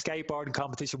skateboarding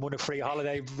competition, won a free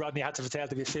holiday. Rodney had to pretend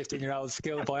to be a 15-year-old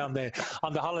schoolboy on the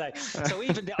holiday. So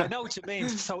I know what you mean.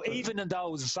 So even in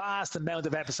those vast amount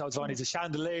of episodes, only the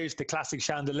chandeliers, the classic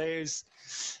chandeliers,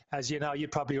 as you know,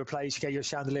 you'd probably replace, you get your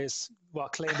chandeliers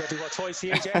cleaned twice a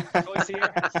year, Jay? Twice a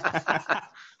year.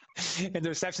 In the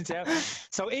reception area.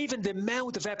 So even the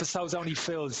amount of episodes Only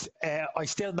Fools, I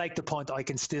still make the point, I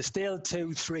can still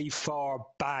 2, 3, 4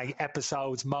 bang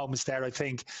episodes, moments there, I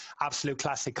think, absolute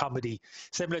classic comedy.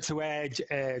 Similar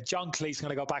to John Cleese, going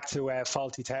to go back to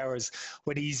Fawlty Towers,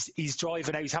 when he's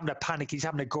driving out, he's having a panic, he's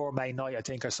having a gourmet night, I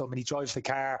think, or something. He drives the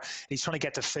car, he's trying to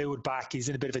get the food back, he's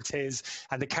in a bit of a tiz,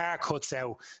 and the car cuts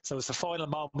out. So it's the final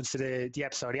moments of the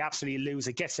episode. He absolutely loses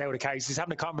it, gets out of the car, he's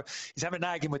having an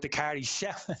argument with the car, he's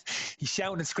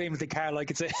shouting and screaming at the car like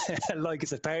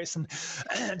it's a person,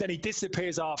 and then he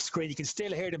disappears off screen. You can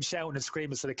still hear them shouting and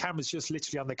screaming, so the camera's just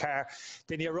literally on the car.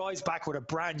 Then he arrives back with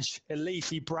a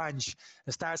leafy branch,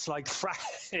 and starts like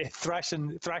thrashing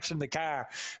the car.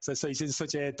 So he's in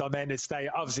such a tormented state.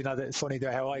 Obviously not funny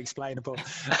how I explain it, but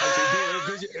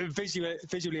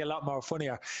visually a lot more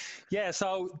funnier. Yeah,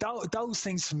 so those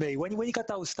things for me, when you got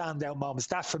those standout moments,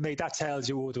 that for me, that tells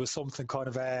you there was something kind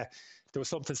of there was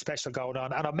something special going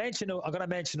on. And I'm going to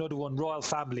mention another one, Royal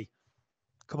Family.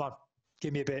 Come on,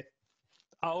 give me a bit.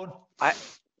 Owen? I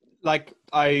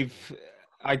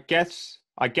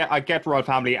get Royal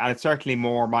Family, and it's certainly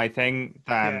more my thing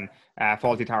than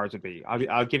Fawlty Towers would be.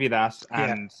 I'll give you that.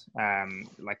 And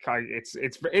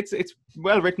it's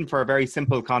well written for a very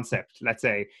simple concept. Let's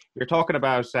say you're talking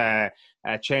about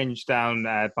change down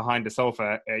behind the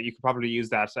sofa. You could probably use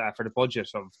that for the budget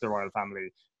of the Royal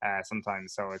Family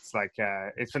sometimes. So it's like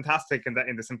it's fantastic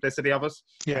in the simplicity of it.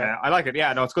 Yeah, I like it.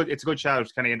 Yeah, no, it's good. It's a good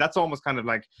shout, Kenny. And that's almost kind of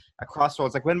like a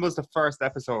crossroads. Like, when was the first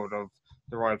episode of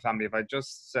the Royal Family? If I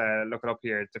just look it up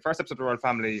here, the first episode of the Royal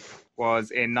Family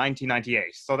was in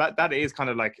 1998. So that is kind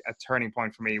of like a turning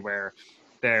point for me, where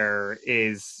there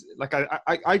is like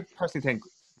I personally think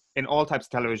in all types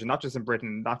of television, not just in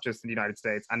Britain, not just in the United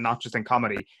States, and not just in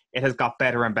comedy, it has got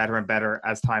better and better and better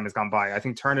as time has gone by. I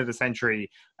think turn of the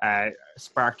century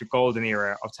sparked a golden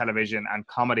era of television, and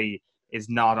comedy is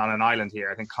not on an island here.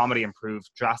 I think comedy improved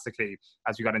drastically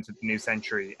as we got into the new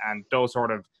century, and those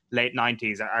sort of late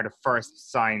 90s are the first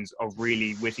signs of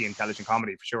really witty, intelligent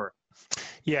comedy, for sure.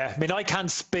 Yeah, I mean, I can't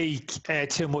speak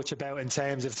too much about in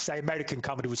terms of, say, American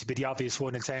comedy, which would be the obvious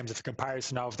one in terms of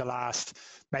comparison over the last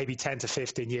maybe 10 to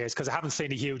 15 years, because I haven't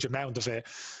seen a huge amount of it.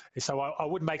 So I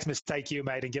wouldn't make the mistake you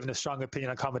made in giving a strong opinion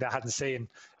on comedy I hadn't seen,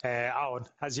 Owen,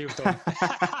 as you've done.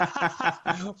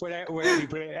 with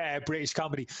any British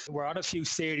comedy. We're on a few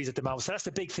series at the moment. So that's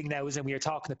the big thing now, isn't it? When you're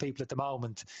talking to people at the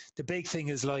moment, the big thing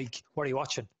is like, what are you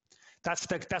watching? that's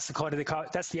the kind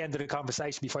of that's the end of the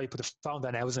conversation before you put the phone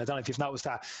down now, isn't it? I don't know if you've noticed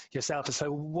that yourself. And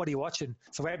so what are you watching?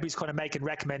 So everybody's kind of making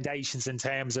recommendations in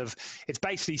terms of, it's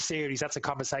basically series. That's a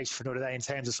conversation for another day in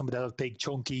terms of some of those big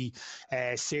chunky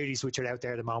series which are out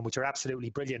there at the moment, which are absolutely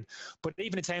brilliant. But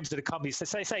even in terms of the comedy, so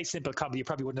say simple comedy, you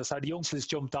probably wouldn't have. So the youngsters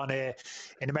jumped on an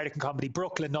American comedy,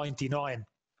 Brooklyn 99.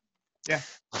 Yeah.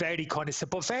 Very kind of,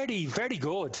 but very, very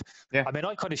good. Yeah. I mean,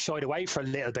 I kind of shied away for a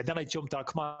little bit. Then I jumped on,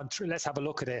 come on, let's have a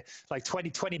look at it. Like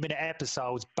 20-minute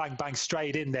episodes, bang, bang,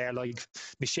 straight in there, like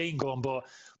machine gun, but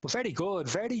very good,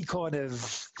 very kind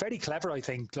of, very clever, I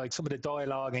think. Like some of the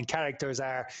dialogue and characters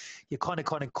are, you kind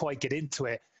of quite get into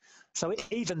it. So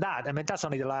even that, I mean, that's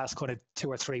only the last kind of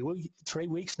 2 or 3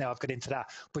 weeks now I've got into that.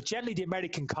 But generally the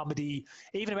American comedy,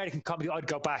 even American comedy, I'd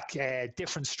go back,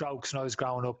 different strokes when I was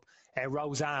growing up.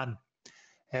 Roseanne.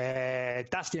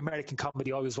 That's the American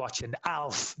comedy I was watching.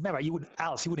 Alf. Remember, you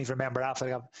wouldn't even remember Alf,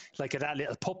 like that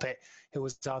little puppet who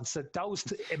was on. So those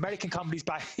American comedies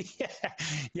back,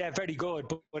 yeah, very good.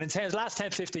 But in terms of the last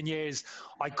 10, 15 years,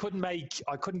 I couldn't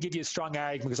give you a strong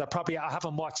argument because I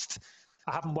haven't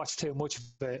watched too much of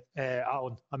it.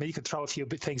 Owen. I mean, you could throw a few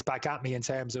things back at me in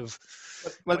terms of.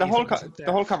 Well, the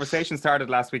whole conversation started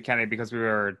last week, Kenny, because we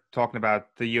were talking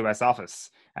about the US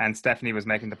office, and Stephanie was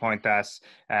making the point that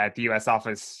the US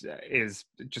office is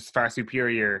just far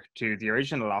superior to the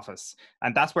original office,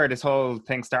 and that's where this whole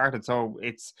thing started. So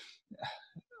it's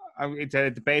a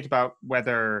debate about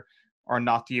whether or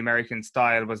not the American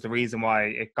style was the reason why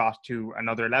it got to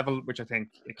another level, which I think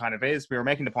it kind of is. We were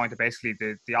making the point that basically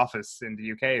the office in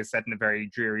the UK is set in a very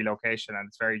dreary location, and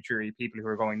it's very dreary people who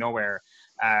are going nowhere.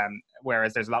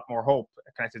 Whereas there's a lot more hope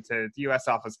connected to the US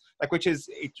office, which is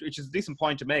a decent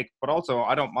point to make. But also,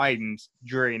 I don't mind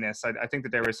dreariness. I think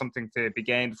that there is something to be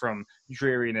gained from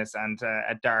dreariness and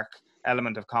a dark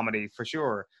element of comedy for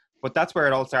sure. But that's where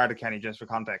it all started, Kenny, just for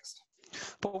context.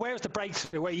 But where's the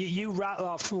breakthrough? Where you rattle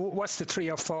off, what's the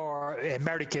 3 or 4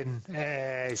 American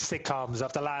sitcoms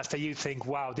of the last that you think,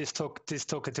 wow, this took it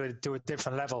to a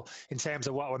different level in terms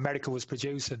of what America was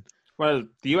producing? Well,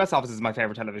 the US Office is my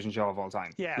favorite television show of all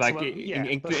time. Yeah,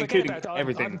 including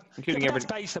everything. That's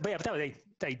based on,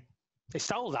 they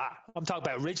stole that. I'm talking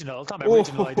about original. I'm talking about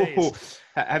original ideas.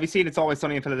 Have you seen It's Always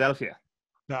Sunny in Philadelphia?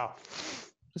 No.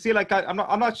 See, I'm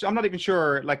not even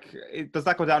sure. Does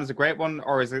that go down as a great one,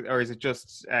 or is it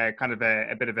just kind of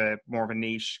a bit of a more of a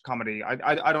niche comedy?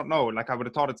 I don't know. I would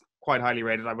have thought it's quite highly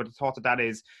rated. I would have thought that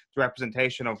is the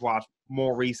representation of what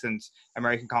more recent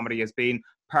American comedy has been.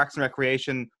 Parks and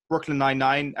Recreation, Brooklyn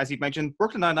Nine-Nine, as you've mentioned.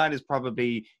 Brooklyn Nine-Nine is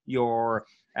probably your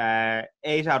 8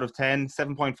 out of 10,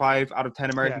 7.5 out of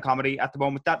 10 American comedy at the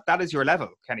moment. That is your level,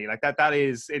 Kenny. That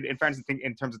is, in fairness,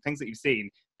 in terms of things that you've seen,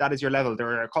 that is your level. There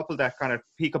are a couple that kind of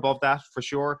peak above that for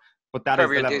sure, but that Curb is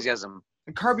the Your level. Enthusiasm.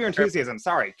 Curb Your Enthusiasm.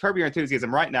 Sorry, Curb Your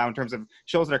Enthusiasm. Right now, in terms of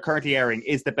shows that are currently airing,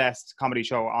 is the best comedy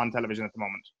show on television at the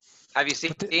moment. Have you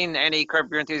seen any Curb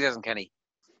Your Enthusiasm, Kenny?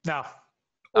 No.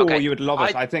 Okay. Oh, you would love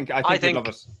it. I think you'd love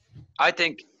it. I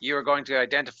think you are going to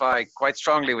identify quite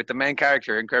strongly with the main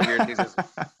character in Curb Your Enthusiasm.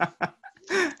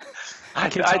 I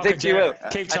think you will.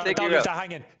 Keep talking. Don't leave that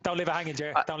hanging. Don't leave it hanging,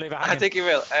 Jerry. Don't leave it hanging. I think you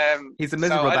will. He's a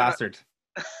miserable bastard.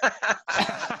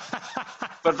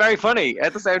 But very funny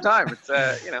at the same time. It's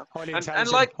and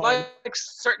like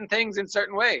certain things in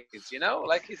certain ways.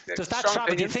 Does that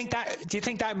travel? Do you think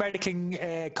that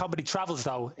American comedy travels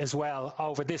though as well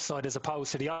over this side as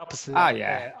opposed to the opposite?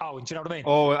 Yeah. Do you know what I mean?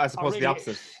 Oh, as opposed to the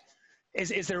opposite.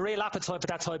 Is there a real appetite for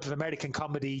that type of American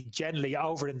comedy generally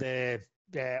over in the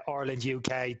Ireland,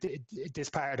 UK, this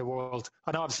part of the world?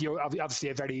 I know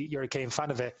obviously you're a keen fan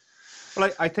of it. Well,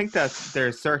 I think that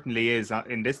there certainly is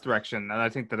in this direction, and I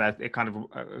think that it kind of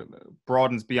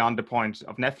broadens beyond the point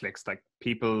of Netflix.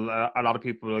 A lot of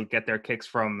people will get their kicks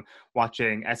from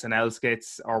watching SNL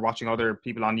skits or watching other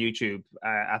people on YouTube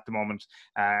at the moment,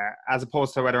 as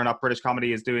opposed to whether or not British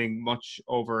comedy is doing much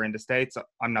over in the States.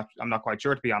 I'm not quite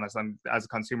sure, to be honest. As a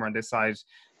consumer on this side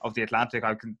of the Atlantic,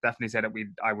 I can definitely say that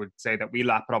I would say that we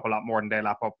lap it up a lot more than they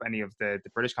lap up any of the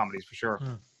British comedies for sure.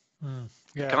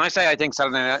 Yeah. Can I say I think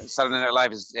Saturday Night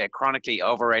Live is chronically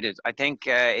overrated. I think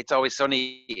It's Always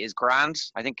Sunny is grand.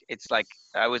 I think it's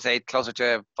I would say closer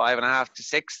to 5.5 to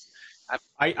 6.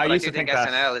 I used to think that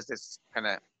SNL is this kind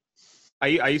of.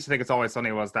 I used to think It's Always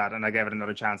Sunny was that, and I gave it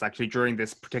another chance actually during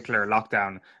this particular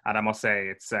lockdown, and I must say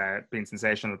it's been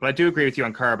sensational. But I do agree with you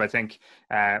on Curb. I think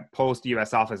post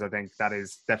US Office, I think that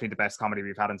is definitely the best comedy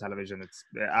we've had on television. It's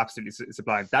absolutely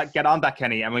sublime. Get on that,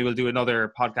 Kenny, and we will do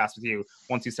another podcast with you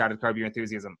once you started Curb Your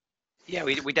Enthusiasm. Yeah,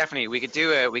 we definitely we could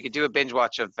do a binge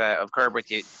watch of Curb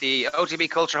with you. The OTB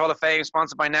Culture Hall of Fame,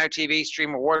 sponsored by Now TV,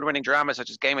 stream award-winning dramas such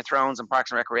as Game of Thrones and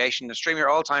Parks and Recreation. To stream your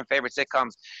all-time favorite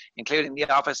sitcoms, including The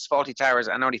Office, Faulty Towers,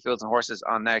 and Only Fools and Horses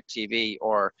on Now TV,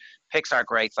 or Pixar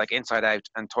greats like Inside Out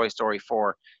and Toy Story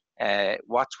 4.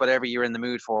 Watch whatever you're in the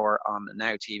mood for on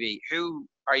Now TV. Who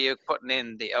are you putting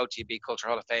in the OTB Culture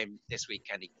Hall of Fame this week,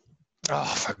 Kenny? Oh,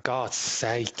 for God's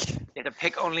sake! You have to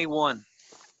pick only one.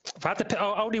 If I had to pick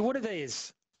only one of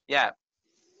these. Yeah.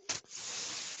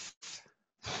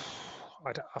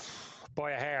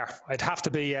 By a hair. I'd have to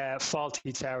be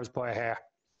Faulty Towers by a hair.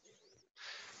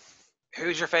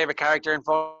 Who's your favourite character in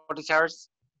Faulty Towers?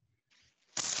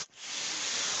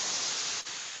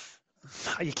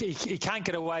 You can't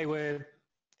get away with.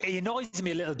 He annoys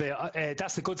me a little bit.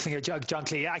 That's the good thing of John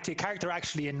Cleese. Actually, the character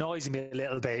actually annoys me a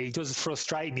little bit. He does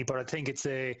frustrate me, but I think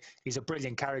he's a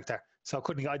brilliant character. So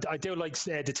I do like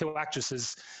the two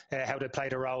actresses, how they play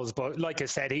the roles. But like I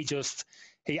said,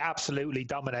 he absolutely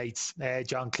dominates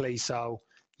John Cleese. So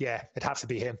yeah, it'd have to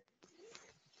be him.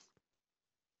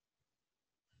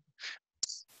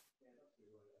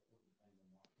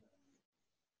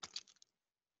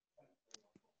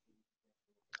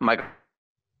 Am I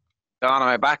gone? Am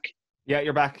I back? Yeah,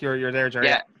 you're back. You're there, Jerry.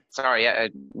 Yeah. Sorry,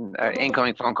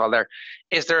 incoming phone call there.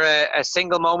 Is there a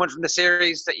single moment from the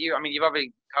series that you've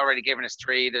already given us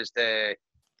three. There's the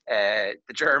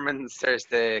Germans, there's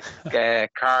the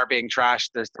car being trashed,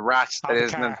 there's the rats that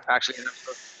isn't actually an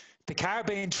episode. The car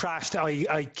being trashed,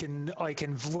 I can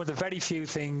one of the very few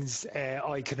things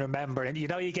I can remember, and you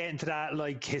get into that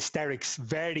like hysterics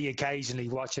very occasionally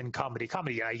watching comedy.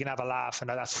 You can have a laugh and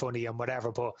that's funny and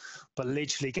whatever, but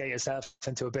literally get yourself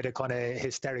into a bit of kind of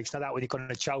hysterics. Not that when you're kind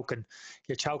of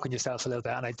you're choking yourself a little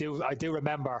bit, and I do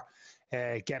remember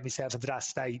getting myself into that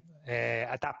state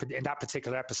in that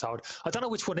particular episode. I don't know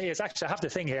which one it is. Actually, I have the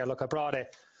thing here. Look, I brought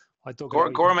it.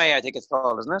 Gourmet, I think it's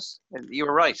called, isn't it? You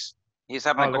were right. He's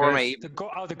having a gourmet. The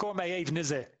gourmet even,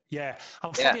 is it? Yeah.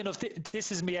 And funny enough,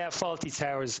 this is me Faulty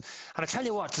Towers. And I tell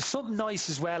you what, there's something nice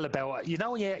as well about, you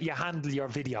handle your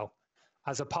video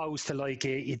as opposed to like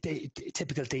a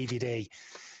typical DVD.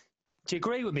 Do you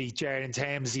agree with me, Jerry, in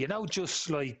terms of, just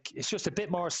like, it's just a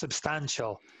bit more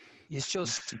substantial. It's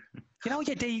just,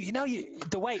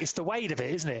 the weight, it's the weight of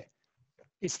it, isn't it?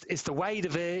 It's the weight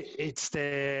of it. It's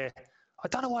I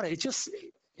don't know what it just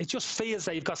feels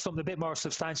like you've got something a bit more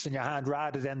substantial in your hand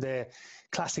rather than the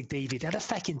classic DVD. And the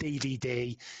fucking DVD,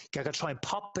 you got to try and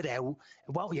pop it out.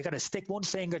 You got to stick one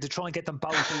finger to try and get them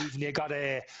both even. You got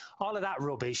all of that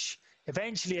rubbish.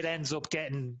 Eventually, it ends up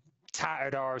getting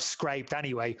tattered or scraped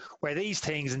anyway. Where these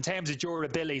things, in terms of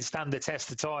durability, stand the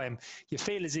test of time. You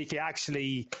feel as if you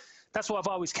actually. That's what I've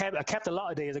always kept. I kept a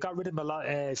lot of these. I got rid of them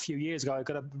a few years ago. I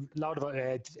got a lot of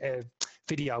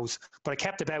videos, but I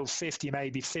kept about 50,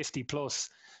 maybe 50 plus.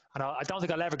 And I don't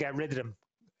think I'll ever get rid of them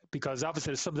because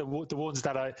obviously there's some of the ones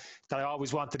that I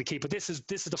always wanted to keep. But this is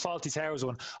the Faulty Towers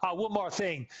one. Oh, one more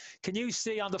thing. Can you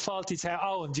see on the Faulty Tower?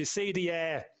 Oh, and do you see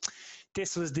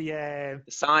this was the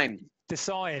sign. The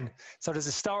sign. So there's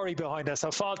a story behind that.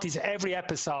 So Faulty's, every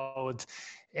episode,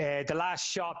 the last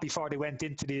shot before they went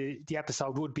into the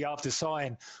episode would be of the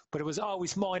sign, but it was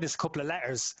always minus a couple of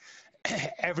letters.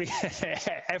 every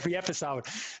episode,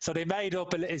 so they made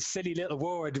up a silly little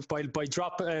word by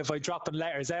dropping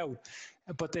letters out.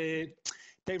 But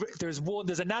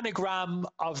there's an anagram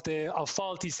of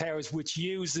Faulty Towers which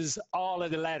uses all of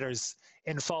the letters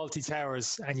in Faulty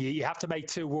Towers, and you have to make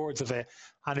two words of it,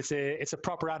 and it's a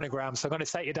proper anagram. So I'm going to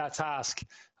set you that task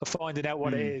of finding out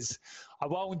what it is. I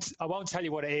won't tell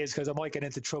you what it is because I might get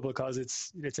into trouble because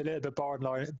it's a little bit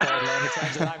borderline in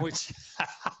terms of language.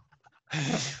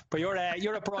 But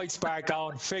you're a bright spark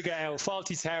going. Figure out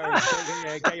Faulty Towers.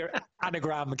 Get your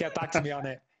anagram and get back to me on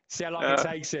it. See how long it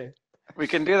takes you. We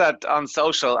can do that on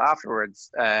social afterwards.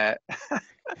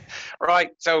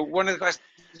 Right. So one of the questions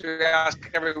we ask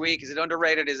every week: is it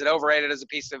underrated? Is it overrated as a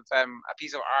piece of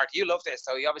art? You love this,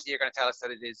 so you're going to tell us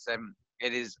that it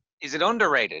is. Is it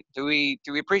underrated? Do we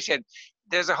appreciate?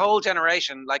 There's a whole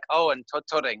generation like Owen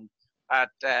tutting at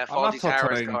Faulty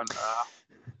Towers going.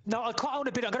 No, I'm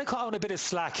going to cut on a bit of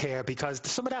slack here because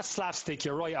some of that slapstick,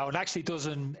 you're right, Owen, actually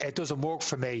doesn't work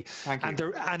for me. Thank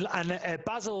you. And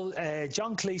Basil,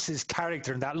 John Cleese's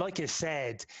character in that, like you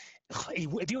said,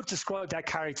 if you would describe that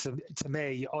character to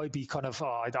me, I'd be kind of,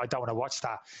 I don't want to watch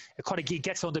that. It kind of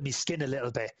gets under my skin a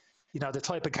little bit. the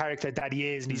type of character that he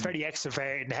is, and he's very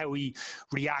extroverted and how he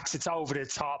reacts. It's over the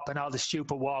top and all the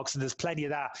stupid walks, and there's plenty of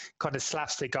that kind of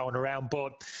slapstick going around.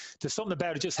 But there's something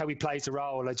about it, just how he plays the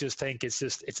role. I just think it's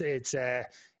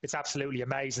absolutely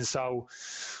amazing. So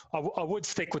I would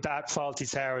stick with that, Faulty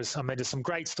Towers. I mean, there's some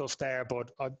great stuff there,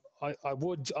 but I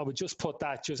would just put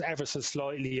that just ever so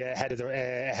slightly ahead of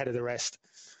the rest.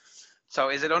 So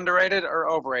is it underrated or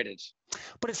overrated?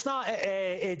 But it's not.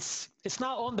 It's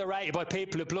not underrated by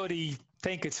people who bloody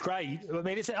think it's great. I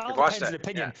mean, it all depends on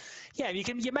opinion. Yeah,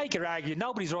 you make your argument.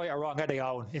 Nobody's right or wrong at their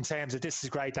own in terms of this is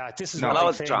great. This is no, what I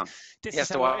it's think. wrong. This is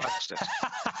how I watched it.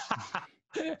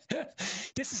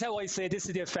 This is how I say. This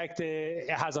is the effect it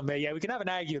has on me. Yeah, we can have an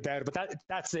argument about it, but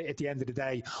that's it at the end of the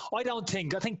day. I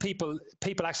think people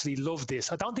actually love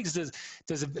this. I don't think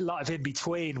there's a lot of in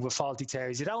between with Faulty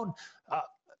Towers. You don't.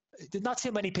 There's not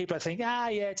too many people I think,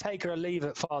 take or leave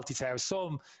it, Faulty Towers.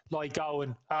 Some like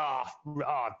going, rah,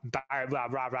 rah,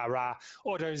 rah, rah.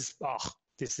 Others,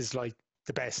 this is like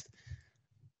the best.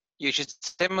 You should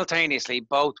simultaneously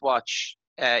both watch.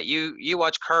 You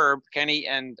watch Curb, Kenny,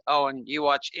 and Owen. You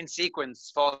watch in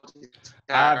sequence. Faulty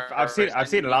Towers. I've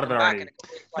seen a lot of it already.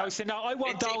 No, I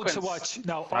want Owen to watch.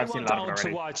 No, I want Owen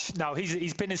to watch. No,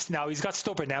 he's got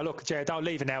stubborn now. Look, Jared, don't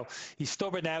leave it now. He's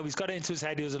stubborn now. He's got it into his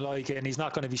head. He doesn't like it, and he's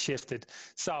not going to be shifted.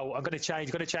 So I'm going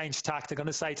to change tact. I'm going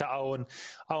to say to Owen,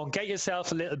 get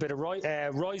yourself a little bit of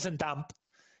Rise and Damp,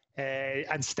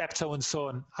 and Steptoe and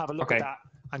Son. Have a look at that,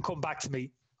 and come back to me.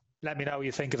 Let me know what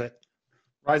you think of it.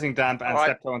 Rising Damp and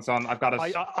Steptoe and Son. I've got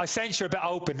it. I sense you're a bit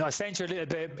open. I sense you're a little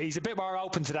bit. He's a bit more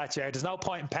open to that, Jared. There's no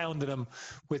point in pounding him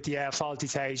with the Faulty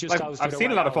Towers. I've seen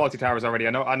a lot of Faulty Towers already.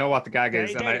 I know what the gag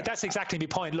is. That's exactly my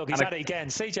point. Look, he's at it again.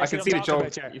 See, Jared, I can see the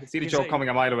joke. You can see the joke coming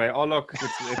a mile away. Oh look,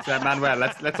 it's Manuel.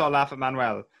 Let's all laugh at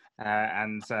Manuel.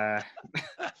 And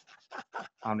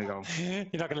on we go. You're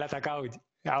not gonna let that go,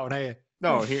 are you?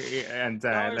 No,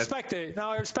 I respect it.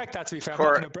 No, I respect that. To be fair,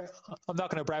 I'm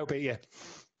not gonna browbeat you.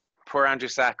 Poor Andrew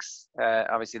Sachs,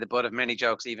 obviously the butt of many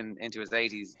jokes, even into his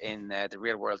 80s in the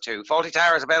real world too. Faulty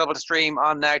Towers, available to stream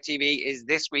on Now TV, is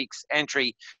this week's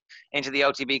entry into the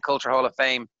OTB Culture Hall of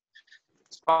Fame,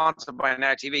 sponsored by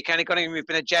Now TV. Kenny Cunningham, you've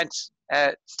been a gent.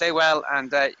 Stay well,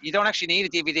 and you don't actually need a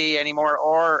DVD anymore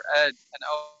or an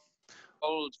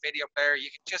old video player. You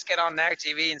can just get on Now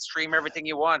TV and stream everything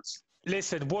you want.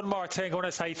 Listen, one more thing. I want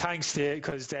to say thanks to you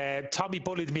because Tommy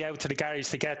bullied me out to the garage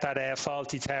to get that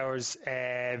Faulty Towers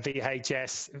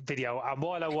VHS video. And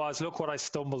while I was, look what I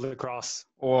stumbled across.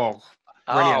 Oh,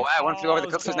 brilliant. Oh, I want to go over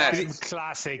the cuckoo's nest.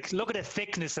 Classic. Look at the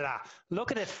thickness of that. Look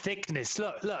at the thickness.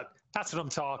 Look. That's what I'm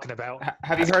talking about.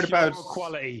 Have you heard about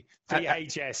quality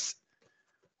VHS?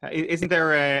 Isn't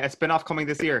there a spin-off coming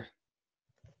this year?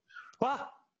 What?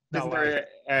 Isn't there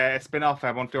a spin-off?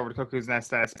 I won't go over the Cuckoo's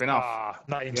Nest spin-off.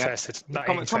 Not interested. Yeah. Not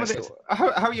interested. How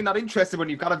are you not interested when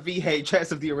you've got a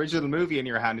VHS of the original movie in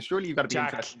your hand? Surely you've got to be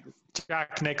interested.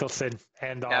 Jack Nicholson,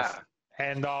 end off.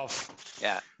 End off.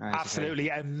 Yeah. Absolutely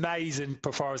amazing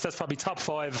performance. That's probably top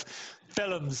 5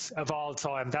 films of all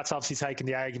time. That's obviously taking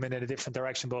the argument in a different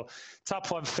direction, but top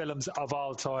 5 films of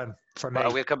all time for me.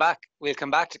 Well, we'll come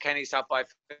back to Kenny's top 5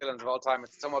 films of all time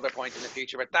at some other point in the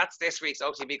future. But that's this week's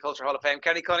OTB Culture Hall of Fame.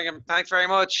 Kenny Cunningham, thanks very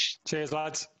much. Cheers,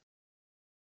 lads.